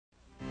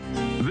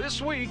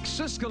This week,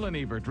 Siskel and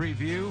Ebert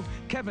review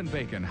Kevin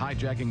Bacon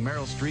hijacking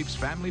Meryl Streep's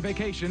family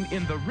vacation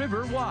in The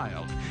River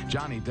Wild.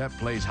 Johnny Depp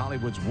plays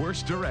Hollywood's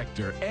worst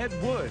director, Ed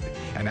Wood.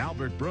 And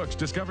Albert Brooks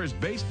discovers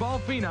baseball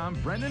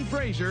phenom Brendan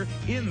Fraser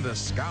in The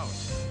Scout.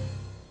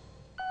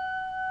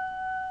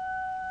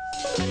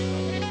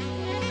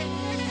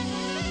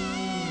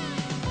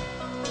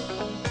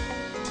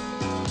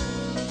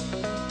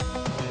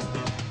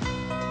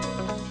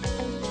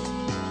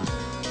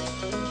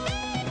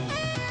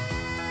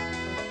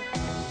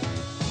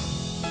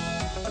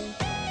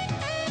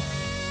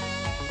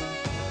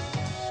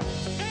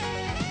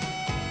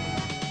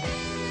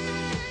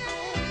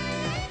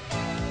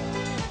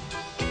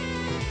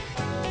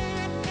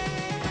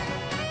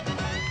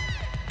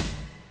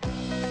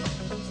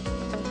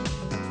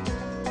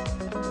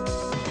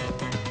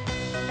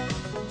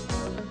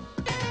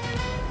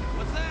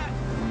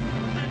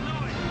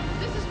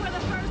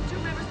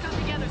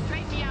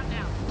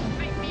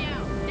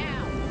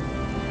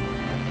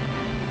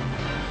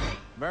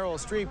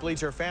 Meryl Streep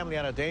leads her family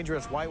on a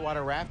dangerous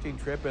whitewater rafting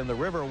trip in The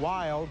River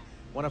Wild,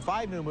 one of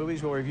 5 new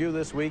movies we'll review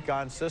this week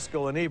on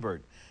Siskel and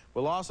Ebert.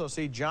 We'll also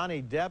see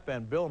Johnny Depp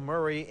and Bill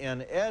Murray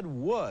in Ed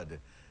Wood,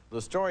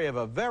 the story of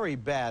a very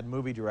bad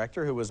movie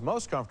director who was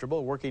most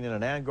comfortable working in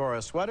an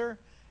Angora sweater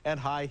and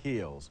high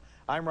heels.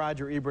 I'm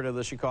Roger Ebert of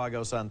the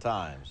Chicago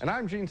Sun-Times. And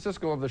I'm Gene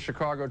Siskel of the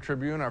Chicago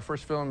Tribune. Our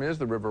first film is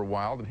The River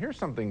Wild, and here's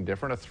something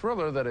different, a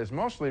thriller that is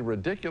mostly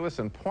ridiculous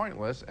and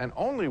pointless and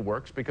only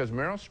works because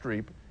Meryl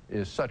Streep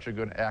is such a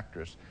good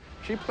actress.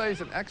 She plays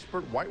an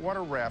expert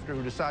whitewater rafter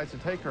who decides to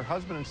take her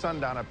husband and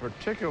son down a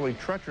particularly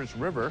treacherous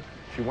river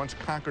she once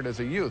conquered as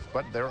a youth.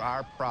 But there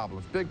are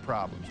problems, big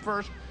problems.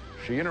 First,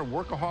 she and her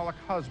workaholic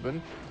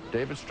husband,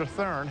 David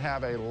Strathern,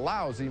 have a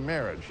lousy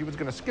marriage. She was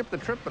going to skip the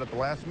trip, but at the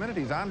last minute,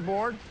 he's on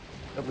board,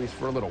 at least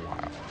for a little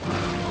while.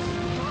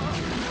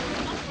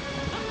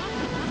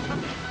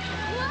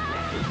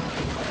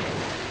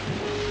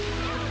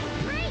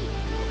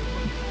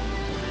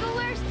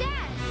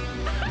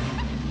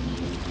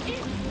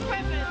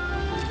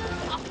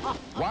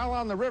 While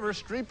on the river,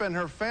 Streep and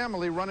her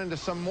family run into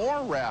some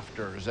more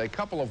rafters, a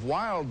couple of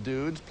wild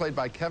dudes played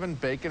by Kevin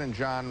Bacon and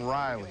John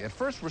Reilly. At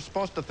first, we're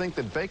supposed to think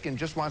that Bacon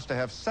just wants to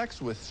have sex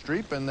with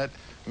Streep and that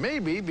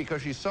maybe,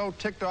 because she's so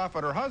ticked off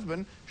at her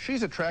husband,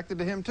 she's attracted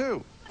to him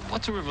too.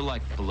 What's a river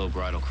like below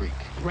Bridle Creek?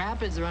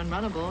 Rapids are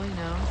unrunnable, you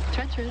know,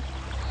 treacherous.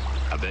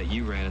 I bet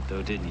you ran it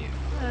though, didn't you?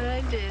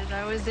 I did.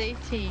 I was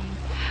 18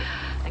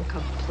 and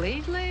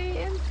completely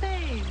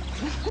insane.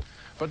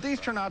 But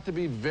these turn out to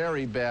be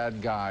very bad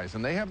guys,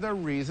 and they have their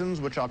reasons,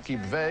 which I'll keep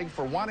vague,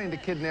 for wanting to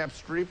kidnap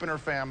Streep and her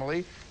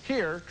family,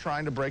 here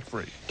trying to break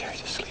free.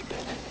 Gary's asleep.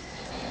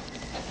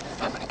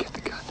 I'm gonna get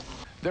the gun.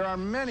 There are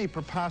many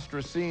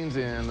preposterous scenes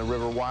in The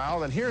River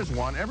Wild, and here's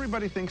one.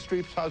 Everybody thinks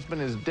Streep's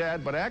husband is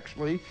dead, but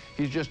actually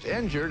he's just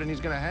injured, and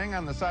he's going to hang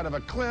on the side of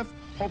a cliff,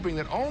 hoping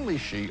that only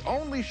she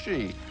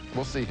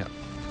will see him.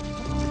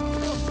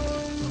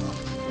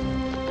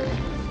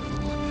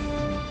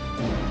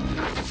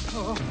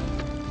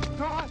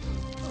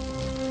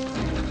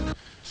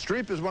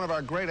 Streep is one of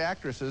our great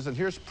actresses, and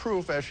here's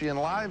proof as she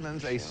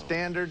enlivens a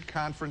standard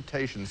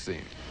confrontation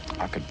scene.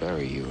 I could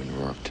bury you in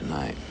Rourke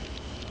tonight.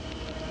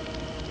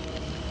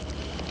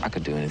 I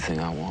could do anything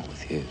I want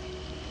with you.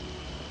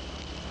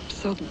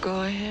 So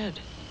go ahead.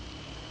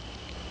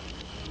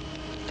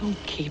 Don't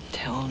keep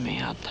telling me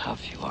how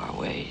tough you are,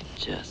 Wade.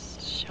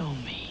 Just show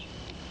me.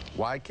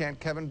 Why can't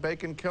Kevin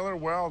Bacon kill her?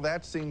 Well,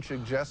 that scene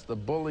suggests the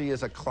bully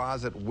is a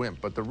closet wimp,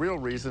 but the real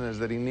reason is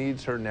that he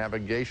needs her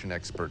navigation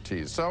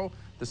expertise. So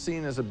the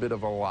scene is a bit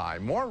of a lie.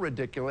 More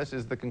ridiculous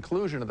is the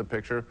conclusion of the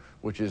picture,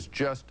 which is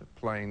just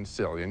plain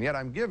silly. And yet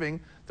I'm giving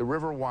The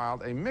River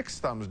Wild a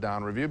mixed thumbs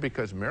down review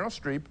because Meryl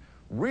Streep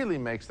really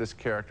makes this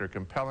character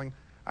compelling.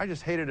 I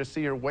just hated to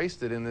see her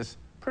wasted in this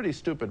pretty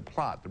stupid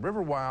plot. The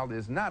River Wild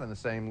is not in the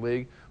same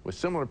league with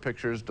similar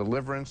pictures,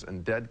 Deliverance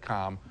and Dead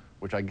Calm,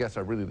 which I guess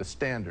are really the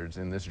standards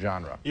in this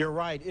genre. You're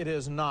right, it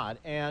is not.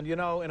 And, you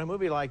know, in a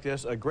movie like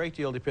this, a great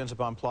deal depends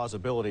upon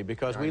plausibility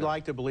because we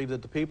like to believe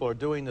that the people are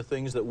doing the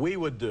things that we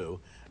would do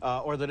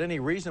or that any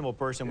reasonable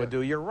person would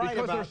do. You're right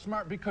because about... they're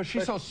smart, because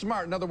she's so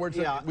smart. In other words,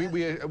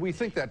 we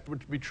think that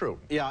would be true.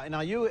 Yeah,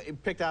 now you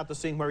picked out the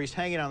scene where he's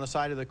hanging on the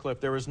side of the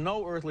cliff. There was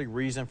no earthly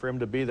reason for him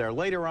to be there.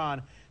 Later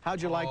on,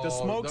 how'd you like the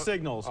smoke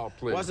signals? Oh,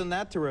 please. Wasn't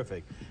that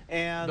terrific?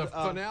 And the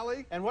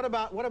finale? And what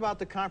about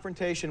the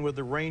confrontation with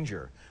the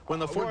ranger? When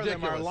the four of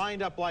them are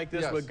lined up like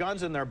this with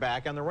guns in their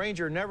back, and the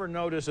ranger never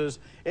notices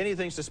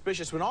anything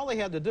suspicious when all they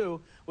had to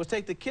do was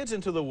take the kids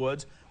into the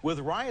woods with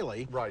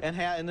Riley,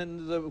 and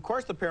then of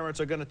course the parents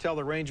are going to tell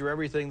the ranger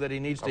everything that he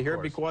needs to hear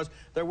because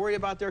they're worried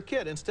about their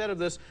kid instead of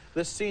this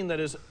scene that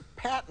is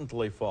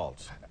patently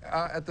false.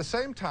 At the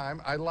same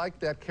time, I like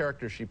that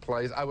character she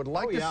plays. I would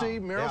like to see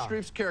Meryl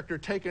Streep's character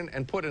taken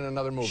and put in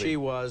another movie. She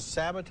was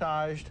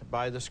sabotaged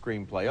by the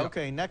screenplay.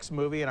 Okay, next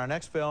movie, and our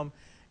next film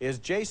is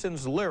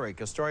Jason's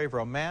Lyric, a story of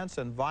romance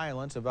and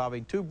violence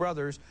involving 2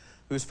 brothers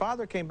whose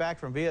father came back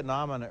from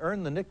Vietnam and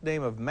earned the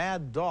nickname of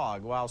Mad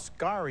Dog while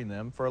scarring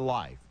them for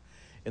life.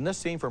 In this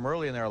scene from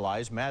early in their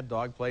lives, Mad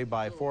Dog, played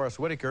by Forrest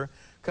Whitaker,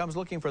 comes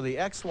looking for the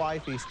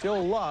ex-wife he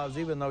still loves,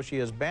 even though she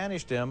has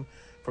banished him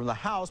from the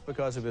house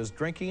because of his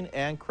drinking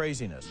and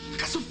craziness.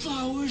 Got some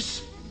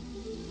flowers.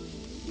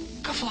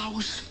 Got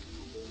flowers.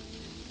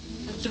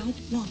 I don't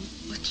want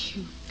what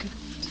you got.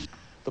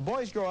 The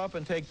boys grow up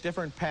and take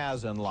different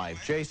paths in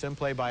life. Jason,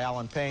 played by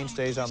Alan Payne,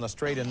 stays on the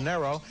straight and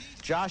narrow.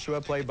 Joshua,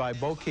 played by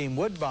Bokeem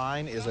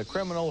Woodbine, is a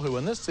criminal who,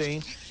 in this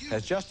scene,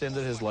 has just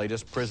ended his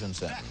latest prison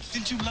sentence.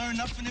 Didn't you learn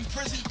nothing in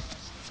prison?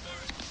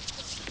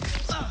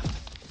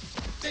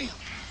 Damn.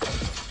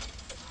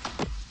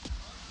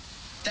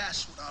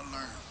 That's what I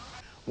learned.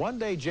 One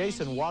day,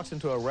 Jason walks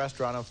into a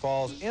restaurant and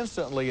falls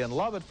instantly in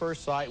love at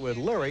first sight with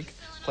Lyric,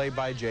 played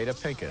by Jada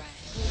Pinkett.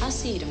 I'll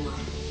see you tomorrow.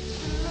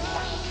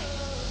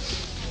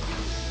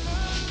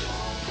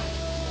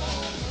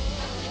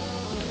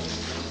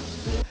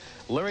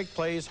 Lyric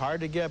plays hard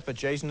to get, but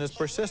Jason is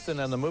persistent,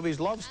 and the movie's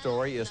love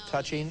story is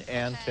touching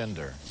and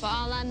tender. For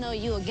all I know,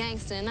 you a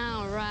gangster, and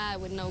I don't ride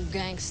with no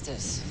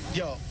gangsters.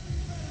 Yo,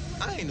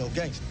 I ain't no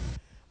gangster.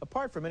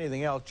 Apart from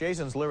anything else,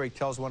 Jason's Lyric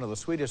tells one of the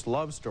sweetest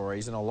love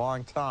stories in a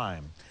long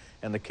time,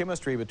 and the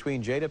chemistry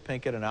between Jada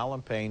Pinkett and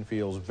Alan Payne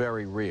feels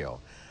very real.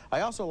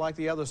 I also like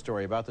the other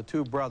story about the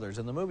two brothers,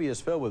 and the movie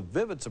is filled with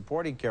vivid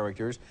supporting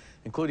characters,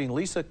 including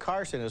Lisa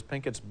Carson as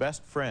Pinkett's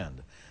best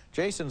friend.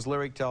 Jason's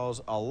Lyric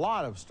tells a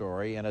lot of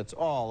story, and it's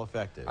all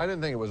effective. I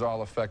didn't think it was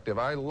all effective.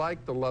 I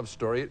like the love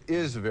story. It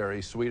is very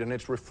sweet, and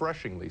it's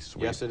refreshingly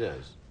sweet. Yes, it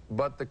is.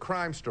 But the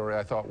crime story,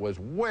 I thought, was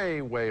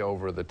way, way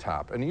over the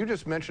top. And you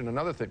just mentioned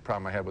another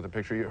problem I had with the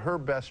picture, her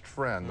best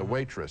friend, the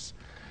waitress.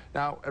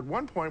 Now, at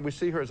one point, we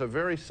see her as a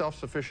very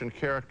self-sufficient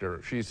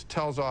character. She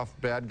tells off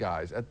bad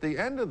guys. At the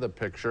end of the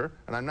picture,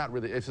 and I'm not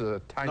really, it's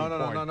a tiny point.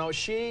 No.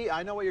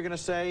 I know what you're going to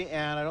say,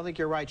 and I don't think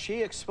you're right.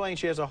 She explains,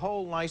 she has a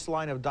whole nice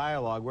line of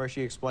dialogue where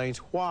she explains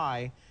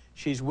why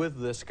she's with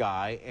this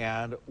guy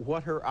and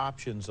what her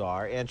options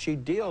are, and she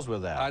deals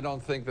with that. I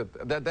don't think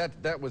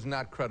that was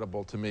not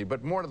credible to me.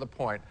 But more to the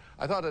point,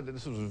 I thought that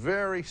this was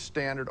very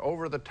standard,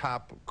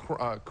 over-the-top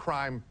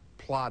crime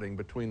plotting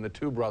between the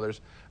two brothers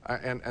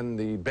and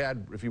the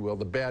bad, if you will,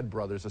 the bad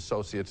brothers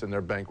associates in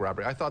their bank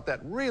robbery. I thought that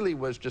really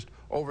was just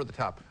over the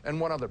top. And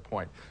one other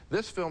point,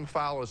 this film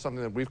follows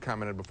something that we've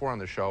commented before on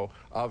the show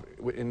of,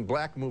 in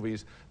black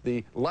movies,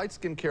 the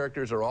light-skinned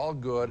characters are all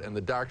good and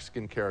the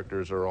dark-skinned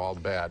characters are all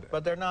bad.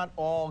 But they're not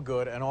all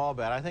good and all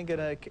bad. I think in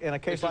a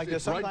case like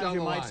this, sometimes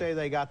you might say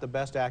they got the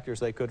best actors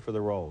they could for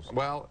the roles.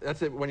 Well,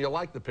 that's it. When you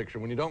like the picture.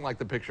 When you don't like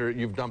the picture,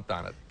 you've dumped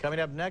on it. Coming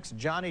up next,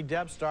 Johnny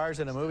Depp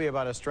stars in a movie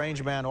about a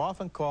strange man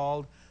often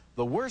called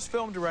the worst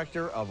film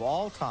director of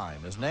all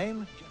time. His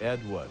name,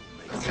 Ed Wood.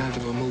 What kind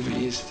of a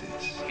movie is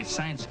this? It's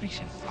science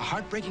fiction. A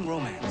heartbreaking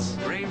romance.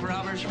 Grave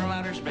robbers from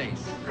outer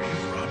space.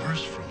 Grave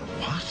robbers from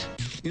what?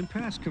 In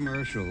past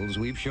commercials,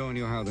 we've shown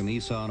you how the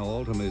Nissan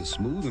Altima is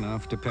smooth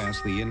enough to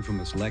pass the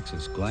infamous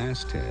Lexus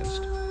glass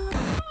test.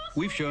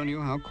 We've shown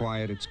you how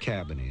quiet its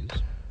cabin is,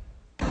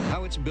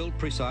 how it's built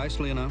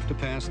precisely enough to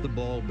pass the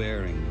ball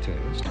bearing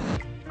test,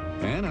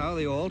 and how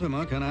the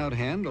Altima can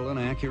outhandle an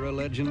Acura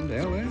Legend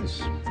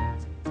LS.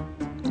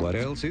 What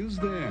else is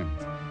there?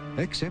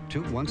 Except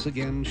to once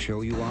again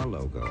show you our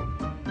logo.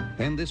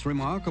 And this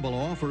remarkable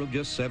offer of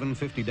just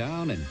 $750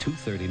 down and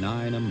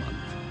 $239 a month.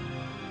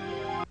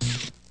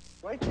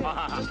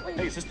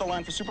 Hey, is this the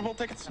line for Super Bowl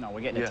tickets? No,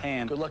 we're getting a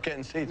tan. Good luck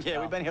getting seats.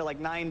 Yeah, we've been here like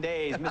 9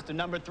 days. Mr.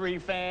 Number 3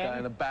 fan. Guy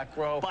in the back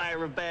row.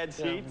 Buyer of bad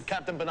seats.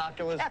 Captain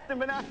Binoculars. Captain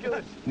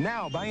Binoculars.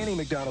 Now, buy any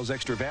McDonald's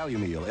Extra Value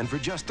Meal, and for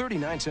just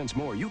 39 cents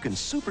more, you can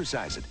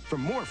supersize it for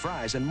more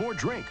fries and more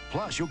drink.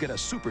 Plus, you'll get a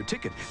super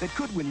ticket that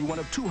could win you one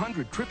of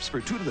 200 trips for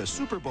 2 to the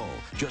Super Bowl.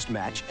 Just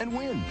match and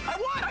win. I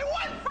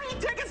won! Free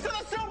tickets to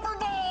the Super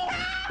Bowl!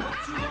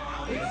 What you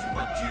want is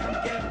what you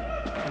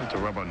get. To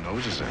rub our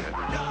noses in it.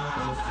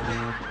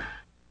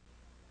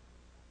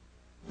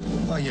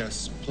 Ah,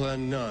 yes.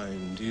 Plan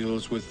 9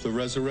 deals with the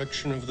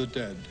resurrection of the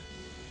dead.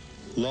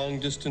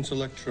 Long-distance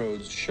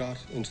electrodes shot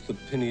into the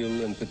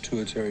pineal and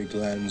pituitary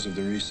glands of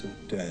the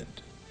recent dead.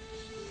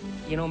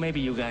 You know, maybe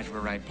you guys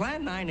were right.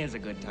 Plan 9 is a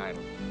good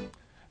title.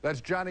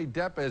 That's Johnny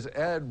Depp as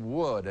Ed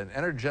Wood, an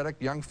energetic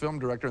young film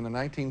director in the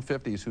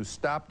 1950s who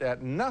stopped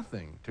at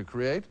nothing to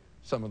create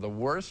some of the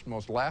worst,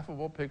 most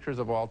laughable pictures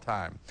of all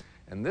time.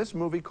 And this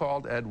movie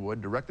called Ed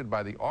Wood, directed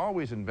by the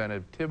always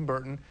inventive Tim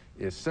Burton,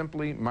 is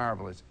simply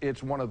marvelous.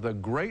 It's one of the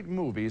great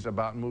movies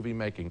about movie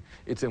making.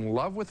 It's in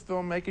love with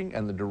filmmaking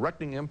and the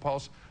directing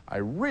impulse. I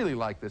really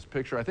like this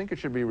picture. I think it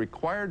should be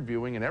required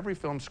viewing in every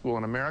film school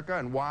in America.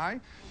 And why?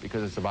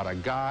 Because it's about a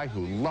guy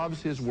who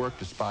loves his work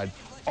despite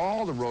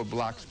all the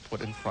roadblocks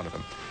put in front of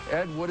him.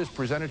 Ed Wood is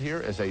presented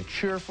here as a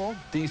cheerful,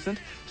 decent,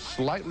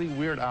 slightly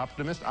weird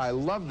optimist. I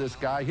love this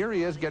guy. Here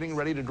he is getting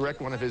ready to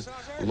direct one of his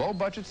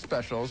low-budget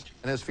specials.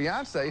 And his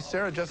fiancée,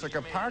 Sarah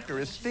Jessica Parker,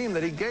 is steamed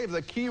that he gave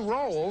the key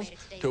roles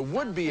to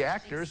would-be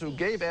actors who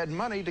gave Ed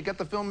money to get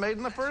the film made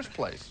in the first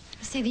place.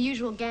 See, the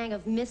usual gang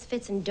of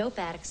misfits and dope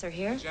addicts are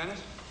here. Janet,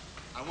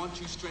 I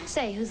want you straight.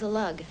 Say, who's the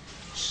lug?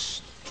 Shh,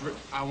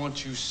 I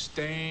want you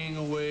staying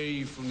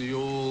away from the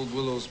old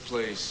Willow's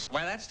place.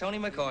 Why, that's Tony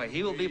McCoy.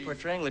 He will be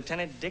portraying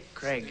Lieutenant Dick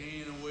Craig.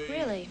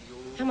 Really?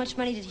 How much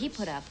money did he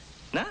put up?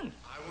 None.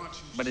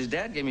 But his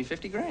dad gave me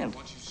 50 grand.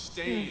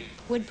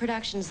 Wood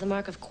production's the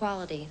mark of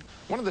quality.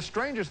 One of the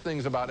strangest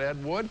things about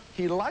Ed Wood,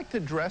 he liked to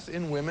dress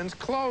in women's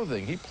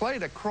clothing. He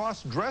played a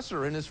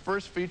cross-dresser in his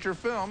first feature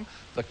film,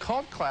 the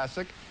cult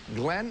classic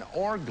Glen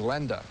or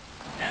Glenda.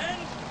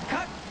 And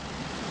cut!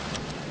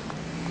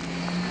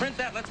 Print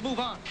that, let's move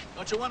on.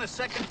 Don't you want a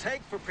second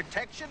take for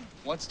protection?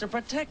 What's to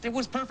protect? It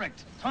was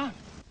perfect. Come on.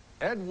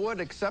 Ed Wood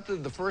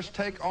accepted the first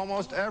take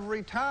almost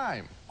every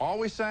time,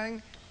 always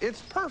saying,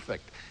 it's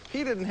perfect.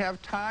 He didn't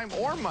have time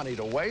or money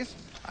to waste,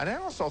 and I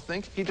also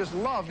think he just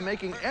loved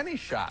making any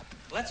shot.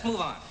 Let's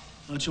move on.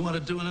 Don't you want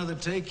to do another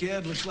take,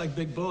 Ed? Looks like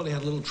Big Baldy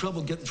had a little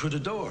trouble getting through the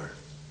door.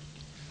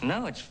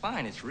 No, it's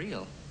fine. It's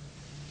real.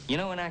 You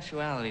know, in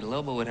actuality,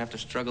 Lobo would have to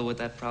struggle with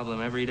that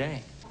problem every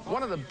day.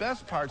 One of the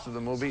best parts of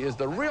the movie is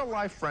the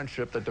real-life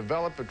friendship that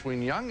developed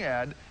between young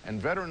Ed and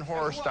veteran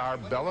horror star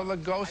Bela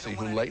Lugosi,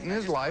 who late in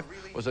his life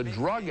was a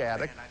drug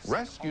addict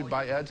rescued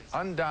by Ed's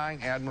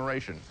undying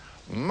admiration.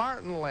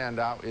 Martin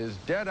Landau is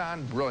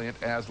dead-on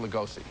brilliant as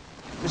Lugosi.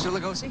 Mr.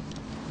 Lugosi,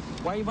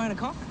 why are you buying a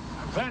car?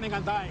 I'm planning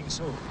on dying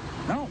soon.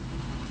 No.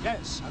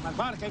 Yes, I'm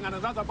embarking on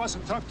another bus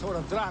and truck tour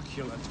of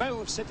Dracula,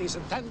 12 cities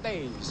in 10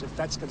 days, if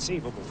that's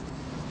conceivable.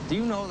 Do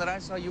you know that I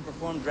saw you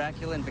perform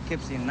Dracula in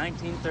Poughkeepsie in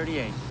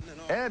 1938?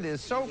 Ed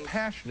is so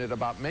passionate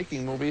about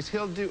making movies,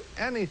 he'll do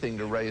anything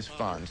to raise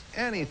funds,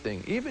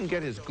 anything, even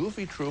get his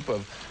goofy troupe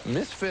of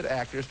misfit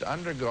actors to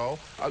undergo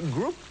a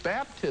group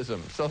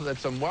baptism so that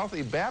some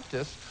wealthy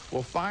Baptists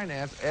will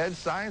finance Ed's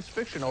science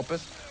fiction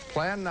opus,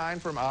 Plan 9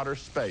 from Outer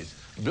Space.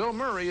 Bill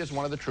Murray is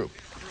one of the troupe.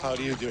 How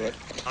do you do it?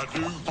 How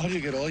do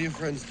you get all your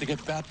friends to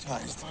get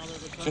baptized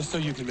just so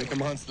you can make a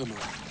monster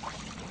movie?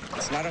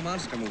 It's not a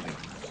monster movie.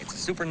 It's a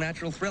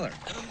supernatural thriller.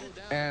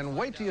 And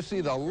wait till you see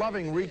the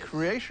loving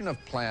recreation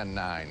of Plan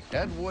 9.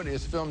 Ed Wood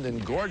is filmed in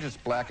gorgeous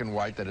black and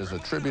white that is a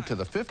tribute to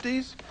the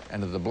 50s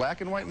and to the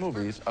black and white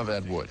movies of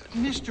Ed Wood.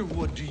 Mr.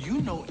 Wood, do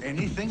you know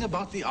anything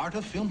about the art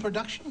of film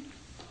production?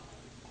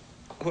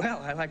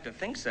 Well, I like to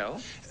think so.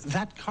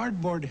 That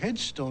cardboard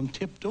headstone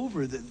tipped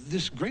over.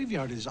 This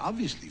graveyard is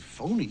obviously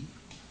phony.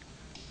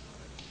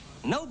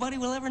 Nobody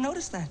will ever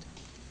notice that.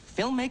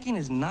 Filmmaking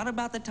is not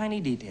about the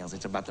tiny details.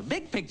 It's about the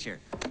big picture.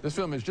 This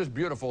film is just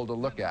beautiful to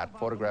look at,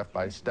 photographed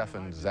by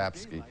Stefan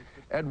Zapsky.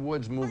 Ed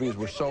Wood's movies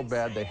were so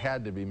bad they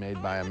had to be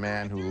made by a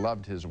man who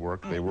loved his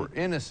work. They were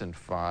innocent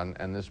fun,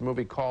 and this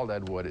movie called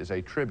Ed Wood is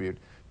a tribute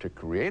to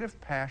creative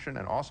passion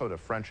and also to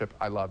friendship.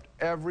 I loved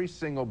every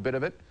single bit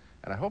of it,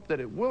 and I hope that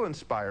it will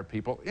inspire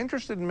people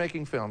interested in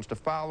making films to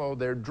follow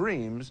their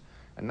dreams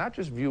and not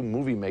just view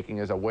movie making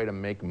as a way to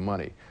make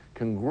money.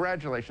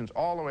 Congratulations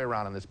all the way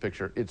around on this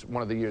picture. It's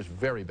one of the year's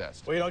very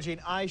best. Well, you know, Gene,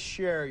 I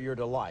share your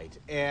delight,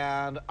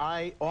 and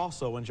I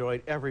also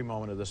enjoyed every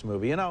moment of this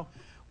movie. You know,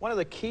 one of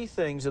the key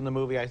things in the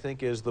movie, I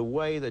think, is the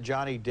way that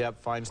Johnny Depp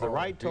finds the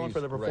right tone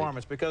for the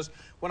performance, because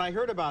when I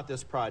heard about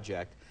this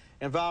project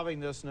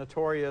involving this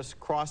notorious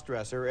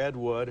cross-dresser, Ed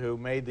Wood, who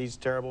made these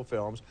terrible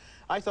films,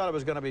 I thought it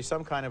was going to be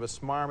some kind of a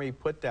smarmy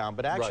put-down,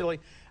 but actually,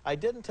 I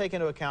didn't take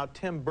into account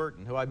Tim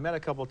Burton, who I've met a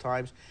couple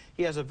times.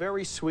 He has a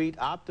very sweet,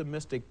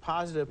 optimistic,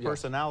 positive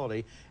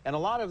personality, and a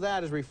lot of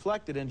that is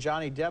reflected in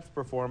Johnny Depp's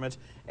performance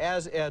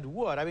as Ed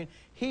Wood. I mean,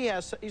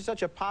 he's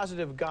such a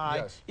positive guy.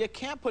 Yes. You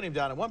can't put him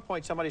down. At one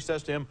point, somebody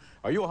says to him,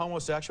 "Are you a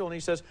homosexual?" And he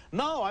says,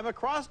 "No, I'm a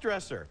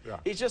cross-dresser." Yeah.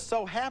 He's just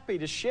so happy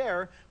to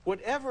share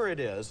whatever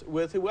it is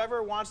with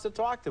whoever wants to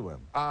talk to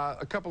him.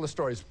 A couple of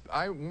stories.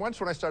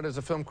 Once when I started as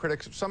a film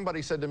critic,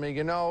 somebody said to me,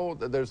 you know,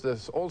 there's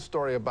this old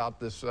story about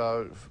this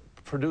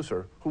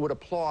producer who would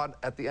applaud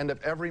at the end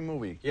of every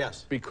movie.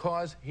 Yes.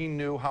 Because he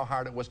knew how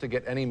hard it was to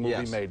get any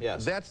movie made.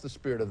 Yes. That's the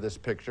spirit of this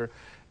picture.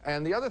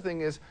 And the other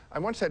thing is, I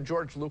once had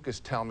George Lucas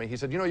tell me, he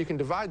said, you know, you can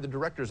divide the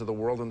directors of the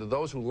world into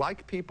those who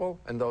like people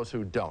and those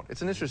who don't.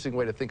 It's an interesting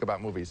way to think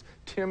about movies.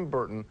 Tim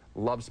Burton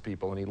loves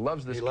people, and he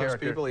loves this character. He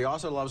loves people. He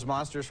also loves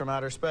monsters from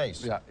outer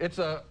space. Yeah, it's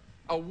a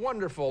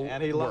wonderful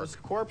And he loves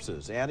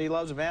corpses, and he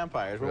loves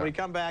vampires. When we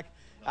come back,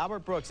 Albert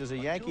Brooks is a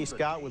Yankee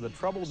scout with a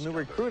troubled new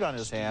recruit on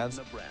his hands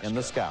in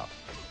The Scout.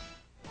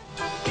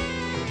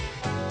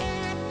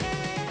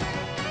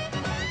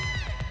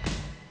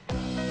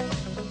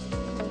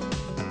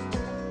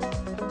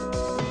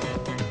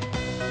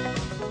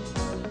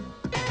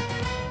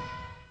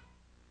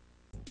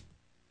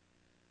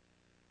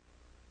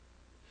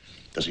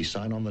 Does he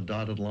sign on the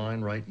dotted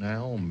line right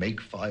now,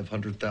 make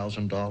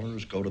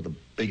 $500,000, go to the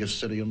biggest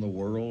city in the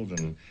world,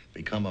 and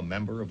become a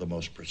member of the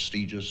most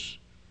prestigious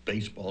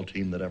baseball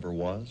team that ever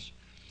was?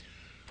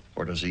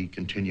 Or does he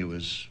continue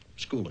his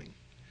schooling,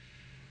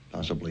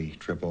 possibly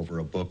trip over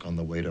a book on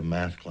the way to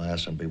math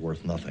class and be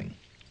worth nothing?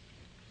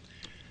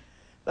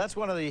 That's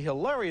one of the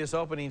hilarious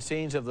opening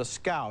scenes of The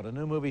Scout, a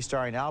new movie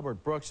starring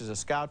Albert Brooks as a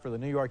scout for the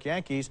New York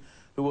Yankees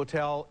who will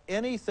tell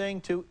anything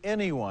to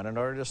anyone in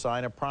order to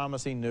sign a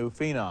promising new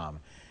phenom.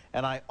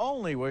 And I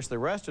only wish the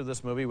rest of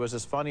this movie was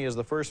as funny as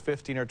the first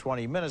 15 or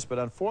 20 minutes, but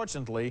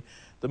unfortunately,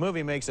 the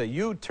movie makes a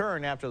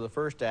U-turn after the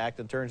first act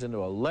and turns into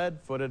a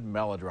lead-footed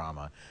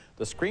melodrama.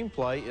 The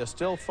screenplay is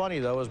still funny,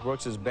 though, as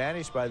Brooks is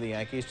banished by the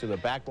Yankees to the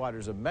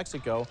backwaters of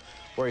Mexico,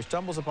 where he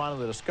stumbles upon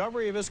the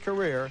discovery of his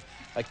career,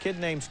 a kid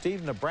named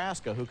Steve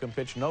Nebraska, who can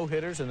pitch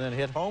no-hitters and then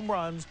hit home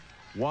runs,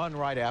 one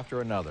right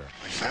after another.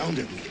 I found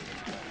him.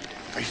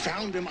 I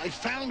found him. I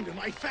found him.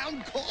 I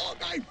found Cog.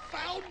 I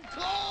found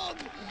Cog.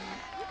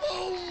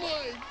 Oh,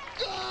 my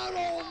God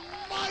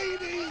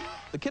almighty.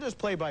 The kid is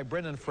played by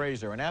Brendan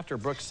Fraser, and after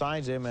Brooks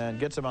signs him and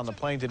gets him on the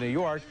plane to New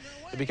York,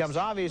 it becomes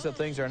obvious that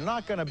things are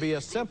not going to be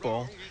as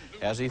simple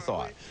as he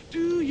thought.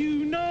 Do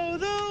you know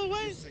the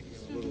way?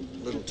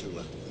 A little too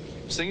loud.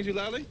 Singing too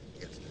loudly?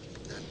 Yes,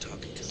 and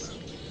talking too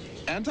loudly.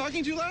 And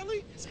talking too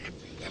loudly? Yes,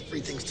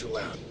 everything's too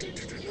loud.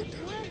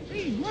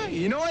 Why?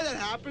 You know why that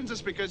happens?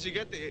 It's because you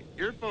get the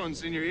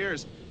earphones in your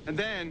ears, and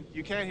then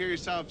you can't hear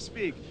yourself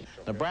speak.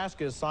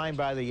 Nebraska is signed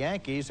by the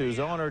Yankees, whose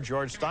owner,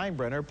 George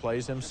Steinbrenner,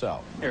 plays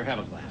himself. Here, have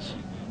a glass.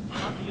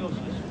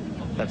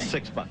 That's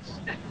 $6.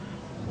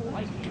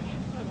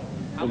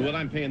 With what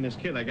I'm paying this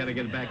kid, I got to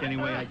get it back any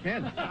way I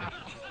can.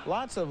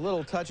 Lots of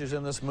little touches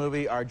in this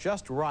movie are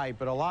just right,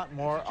 but a lot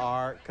more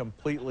are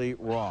completely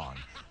wrong.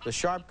 The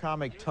sharp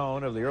comic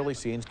tone of the early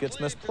scenes gets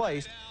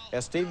misplaced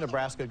as Steve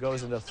Nebraska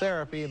goes into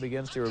therapy and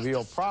begins to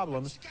reveal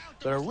problems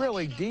that are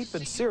really deep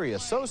and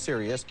serious, so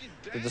serious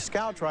that the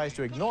scout tries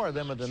to ignore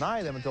them and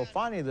deny them until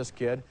finally this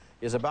kid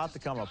is about to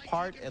come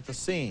apart at the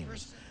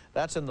seams.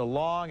 That's in the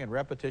long and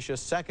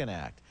repetitious second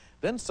act.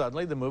 Then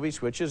suddenly the movie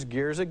switches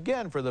gears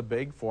again for the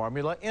big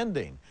formula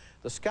ending.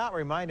 The scout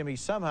reminded me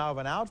somehow of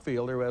an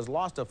outfielder who has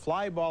lost a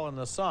fly ball in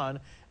the sun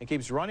and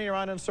keeps running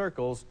around in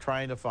circles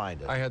trying to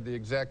find it. I had the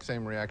exact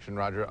same reaction,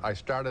 Roger. I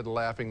started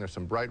laughing. There's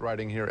some bright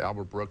writing here.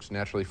 Albert Brooks,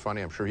 naturally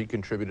funny. I'm sure he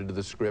contributed to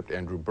the script.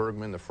 Andrew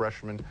Bergman, the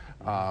freshman,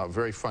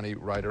 very funny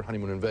writer,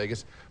 Honeymoon in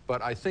Vegas.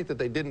 But I think that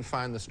they didn't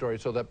find the story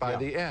so that by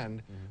the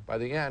end,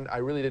 I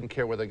really didn't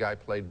care whether the guy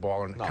played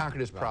ball and conquered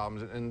his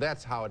problems, and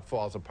that's how it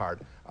falls apart.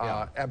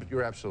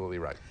 You're absolutely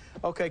right.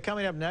 Okay,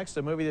 coming up next,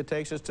 a movie that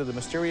takes us to the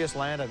mysterious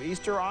land of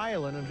Easter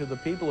Island and to the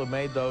people who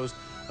made those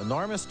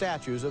enormous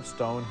statues of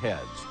stone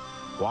heads.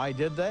 Why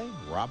did they?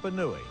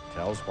 Rapa-Nui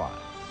tells why.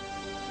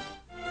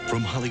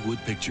 From Hollywood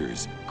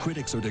Pictures,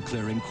 critics are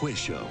declaring Quiz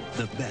Show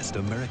the best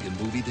American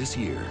movie this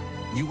year.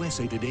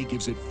 USA Today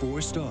gives it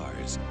 4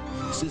 stars.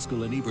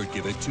 Siskel and Ebert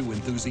give it 2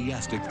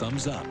 enthusiastic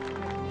thumbs up.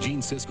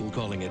 Gene Siskel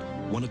calling it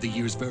one of the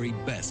year's very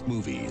best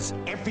movies.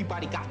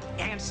 Everybody got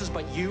answers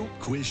but you.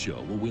 Quiz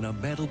Show will win a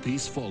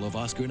mantelpiece full of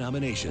Oscar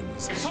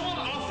nominations. If someone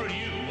offered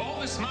you all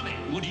this money,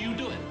 would you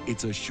do it?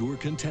 It's a sure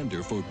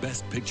contender for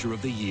Best Picture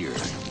of the Year.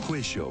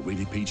 Quiz Show,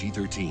 rated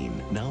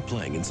PG-13. Now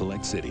playing in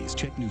select cities.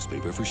 Check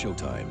newspaper for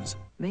showtimes.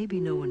 Maybe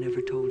no one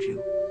ever told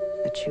you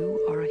that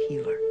you are a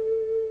healer.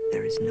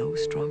 There is no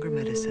stronger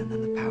medicine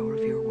than the power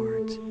of your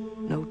words.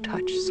 No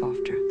touch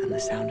softer than the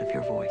sound of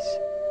your voice.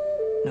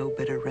 No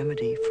better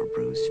remedy for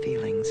bruised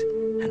feelings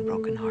and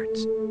broken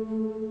hearts.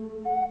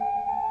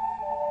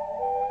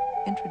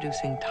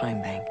 Introducing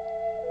Time Bank.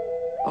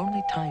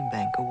 Only Time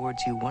Bank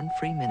awards you 1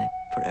 free minute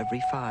for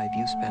every 5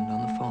 you spend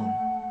on the phone.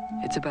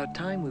 It's about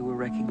time we were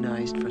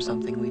recognized for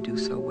something we do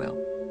so well.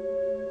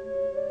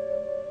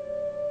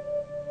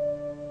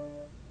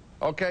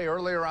 Okay,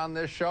 earlier on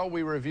this show,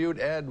 we reviewed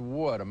Ed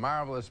Wood, a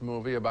marvelous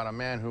movie about a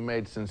man who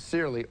made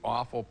sincerely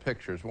awful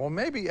pictures. Well,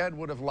 maybe Ed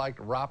would have liked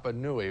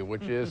Rapa-Nui,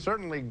 which is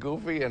certainly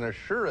goofy and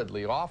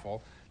assuredly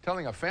awful,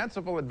 telling a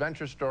fanciful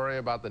adventure story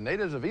about the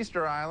natives of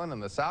Easter Island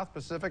and the South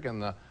Pacific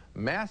and the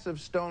massive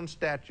stone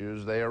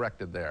statues they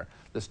erected there.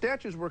 The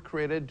statues were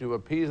created to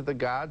appease the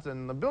gods,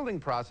 and the building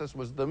process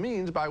was the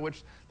means by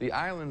which the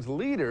island's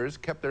leaders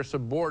kept their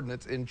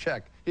subordinates in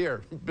check.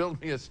 Here,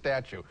 build me a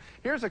statue.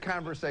 Here's a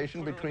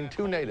conversation between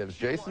 2 natives,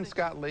 Jason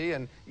Scott Lee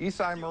and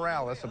Isai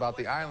Morales, about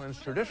the island's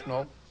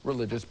traditional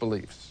religious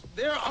beliefs.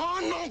 There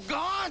are no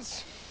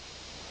gods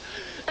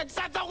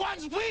except the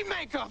ones we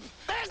make up.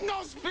 There's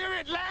no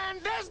spirit land.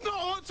 There's no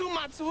Otu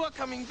Matua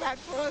coming back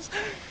for us.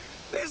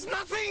 There's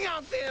nothing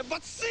out there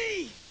but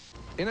sea.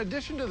 In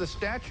addition to the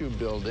statue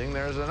building,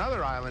 there's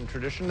another island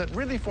tradition that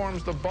really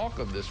forms the bulk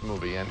of this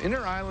movie, an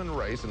inter-island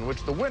race in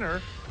which the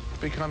winner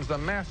becomes the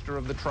master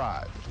of the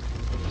tribe.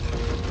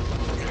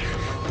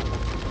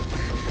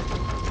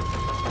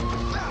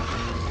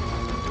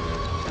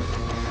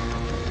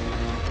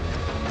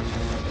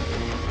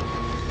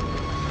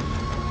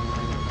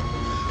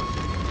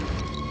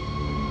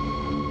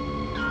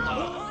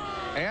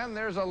 And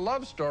there's a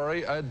love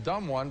story, a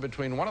dumb one,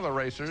 between one of the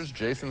racers,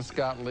 Jason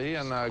Scott Lee,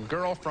 and a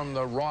girl from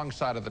the wrong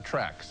side of the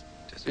tracks,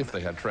 if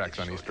they had tracks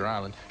on Easter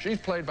Island. She's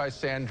played by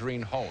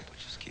Sandrine Holt.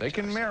 They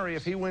can marry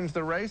if he wins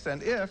the race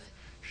and if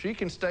she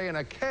can stay in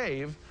a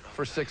cave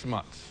for 6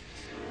 months.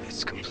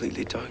 It's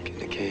completely dark in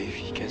the cave.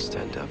 You can't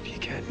stand up. You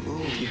can't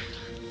move.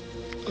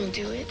 We'll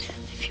do it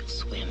if you'll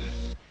swim.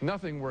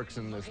 Nothing works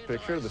in this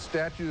picture. The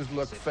statues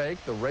look fake.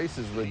 The race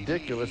is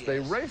ridiculous.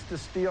 They race to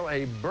steal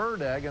a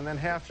bird egg and then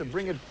have to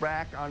bring it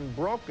back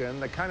unbroken,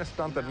 the kind of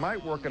stunt that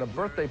might work at a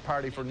birthday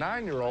party for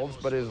 9-year-olds,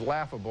 but is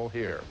laughable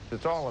here.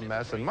 It's all a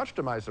mess, and much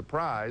to my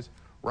surprise,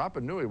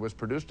 Rapa-Nui was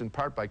produced in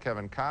part by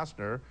Kevin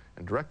Costner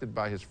and directed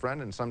by his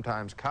friend and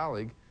sometimes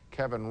colleague,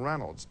 Kevin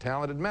Reynolds.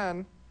 Talented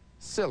men,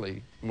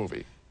 silly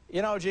movie.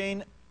 You know,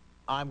 Gene,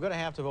 I'm going to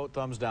have to vote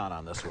thumbs down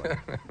on this one.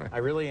 I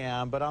really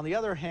am. But on the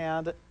other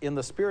hand, in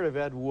the spirit of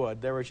Ed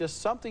Wood, there was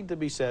just something to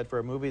be said for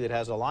a movie that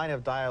has a line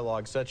of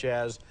dialogue such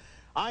as,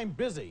 "I'm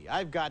busy.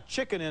 I've got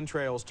chicken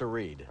entrails to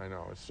read." I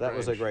know, it's strange. That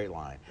was a great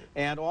line.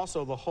 And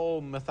also the whole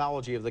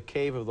mythology of the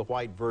Cave of the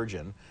White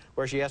Virgin,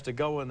 where she has to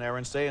go in there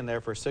and stay in there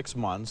for 6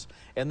 months,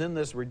 and then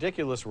this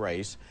ridiculous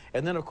race,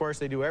 and then, of course,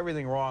 they do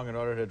everything wrong in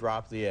order to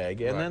drop the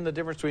egg, and then the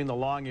difference between the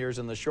long ears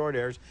and the short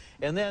ears,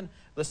 and then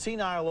the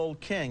senile old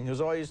king who's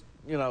always,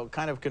 you know,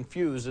 kind of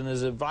confused, and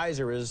his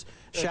advisor is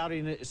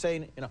shouting,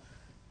 saying, you know,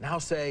 "Now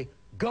say,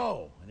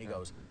 go," and he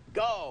goes,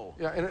 "Go."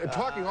 Yeah, and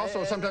talking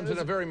also sometimes in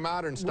a very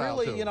modern style,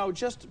 really, too. you know,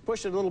 just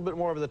push it a little bit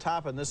more over the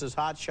top, and this is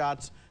Hot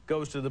Shots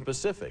Goes to the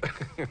Pacific.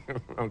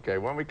 Okay,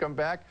 when we come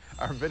back,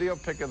 our video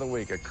pick of the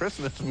week, a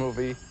Christmas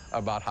movie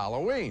about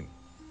Halloween.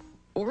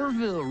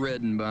 Orville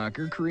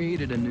Redenbacher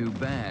created a new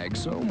bag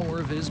so more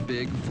of his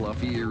big,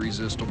 fluffy,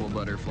 irresistible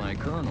butterfly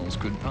kernels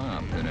could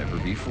pop than ever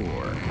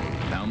before.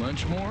 How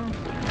much more?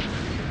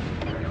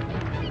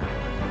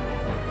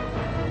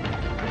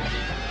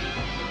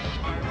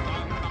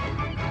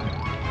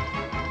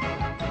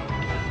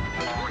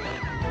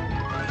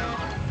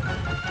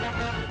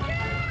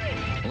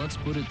 Let's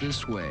put it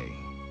this way.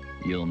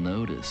 You'll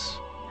notice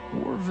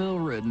Orville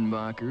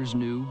Redenbacher's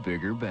new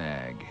bigger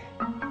bag.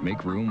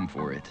 Make room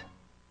for it.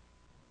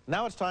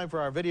 Now it's time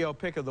for our video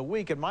pick of the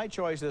week, and my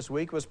choice this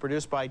week was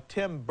produced by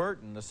Tim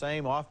Burton, the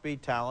same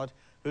offbeat talent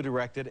who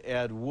directed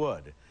Ed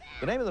Wood.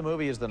 The name of the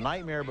movie is The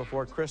Nightmare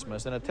Before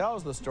Christmas, and it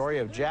tells the story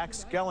of Jack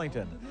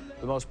Skellington,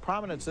 the most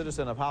prominent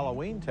citizen of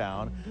Halloween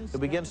Town, who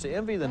begins to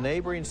envy the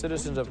neighboring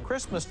citizens of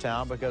Christmas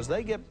Town because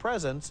they get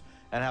presents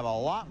and have a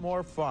lot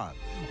more fun.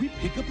 We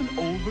pick up an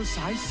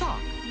oversized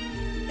sock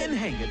and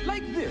hang it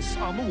like this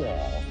on the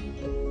wall.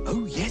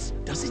 Oh, yes.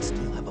 Does it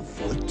still have a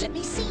foot? Let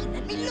me see.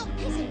 Let me look.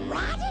 Is it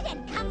rotted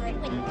and covered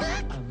with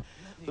gunk?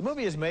 The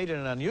movie is made in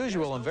an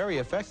unusual and very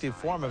effective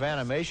form of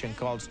animation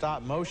called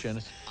stop motion,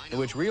 in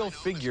which real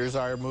figures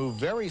are moved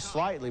very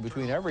slightly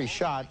between every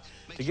shot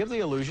to give the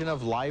illusion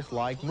of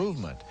lifelike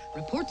movement.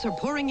 Reports are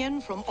pouring in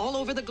from all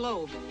over the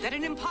globe that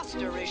an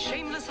imposter is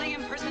shamelessly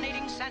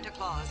impersonating Santa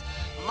Claus,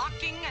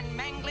 mocking and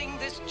mangling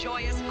this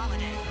joyous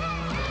holiday.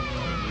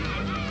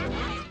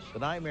 The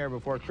Nightmare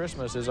Before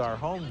Christmas is our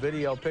home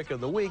video pick of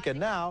the week, and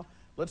now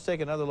let's take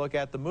another look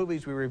at the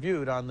movies we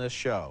reviewed on this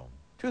show.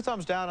 Two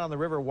Thumbs Down on the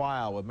River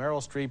Wild, with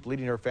Meryl Streep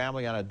leading her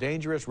family on a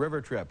dangerous river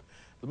trip.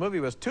 The movie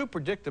was too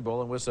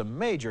predictable and with some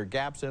major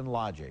gaps in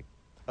logic.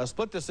 A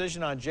split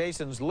decision on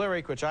Jason's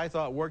Lyric, which I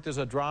thought worked as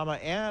a drama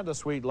and a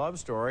sweet love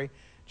story.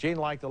 Gene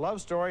liked the love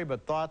story,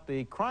 but thought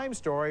the crime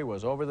story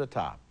was over the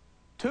top.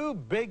 Two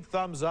big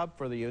thumbs up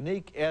for the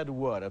unique Ed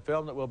Wood, a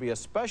film that will be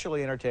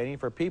especially entertaining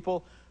for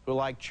people who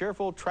like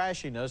cheerful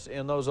trashiness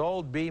in those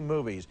old B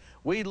movies.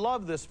 We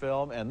love this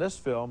film, and this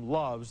film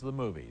loves the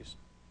movies.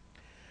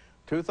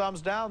 Two thumbs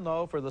down,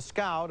 though, for The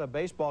Scout, a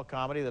baseball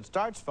comedy that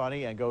starts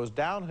funny and goes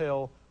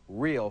downhill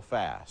real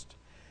fast.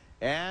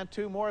 And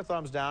two more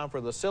thumbs down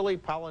for the silly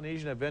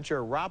Polynesian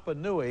adventure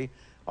Rapa-Nui,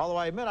 although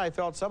I admit I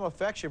felt some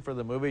affection for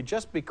the movie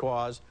just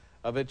because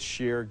of its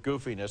sheer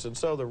goofiness. And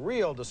so the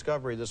real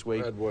discovery this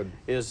week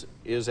is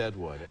Ed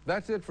Wood.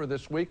 That's it for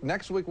this week.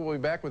 Next week we'll be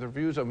back with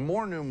reviews of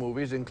more new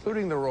movies,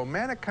 including the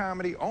romantic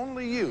comedy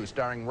Only You,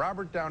 starring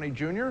Robert Downey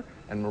Jr.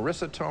 and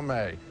Marissa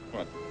Tomei.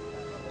 What?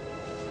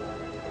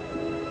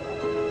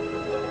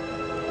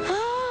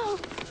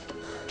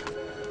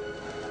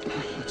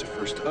 That's a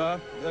first. Got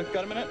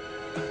a minute?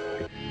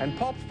 And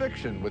Pulp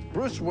Fiction with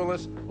Bruce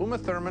Willis, Uma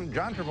Thurman,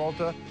 John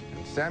Travolta,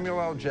 and Samuel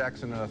L.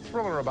 Jackson in a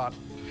thriller about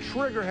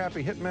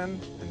trigger-happy hitmen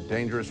and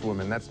dangerous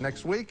women. That's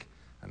next week.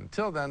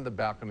 Until then, the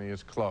balcony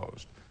is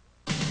closed.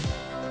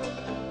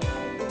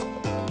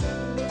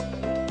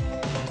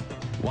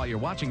 While you're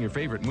watching your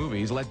favorite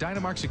movies, let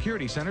Dynamark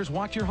Security Centers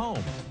watch your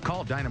home.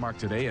 Call Dynamark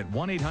today at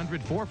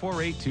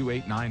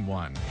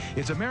 1-800-448-2891.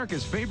 It's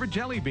America's favorite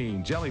jelly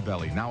bean, Jelly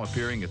Belly, now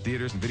appearing at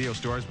theaters and video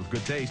stores with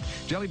good taste.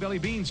 Jelly Belly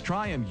beans,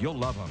 try and you'll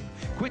love them.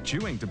 Quit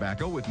chewing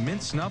tobacco with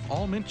Mint Snuff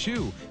All Mint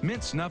Chew.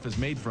 Mint Snuff is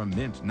made from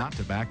mint, not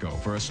tobacco.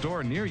 For a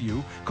store near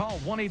you, call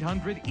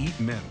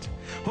 1-800-EAT-MINT.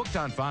 Hooked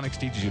on Phonics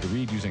teaches you to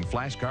read using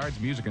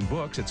flashcards, music, and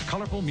books. It's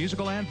colorful,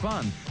 musical, and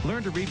fun.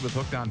 Learn to read with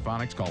Hooked on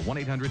Phonics. Call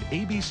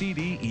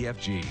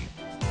 1-800-ABCDEFG.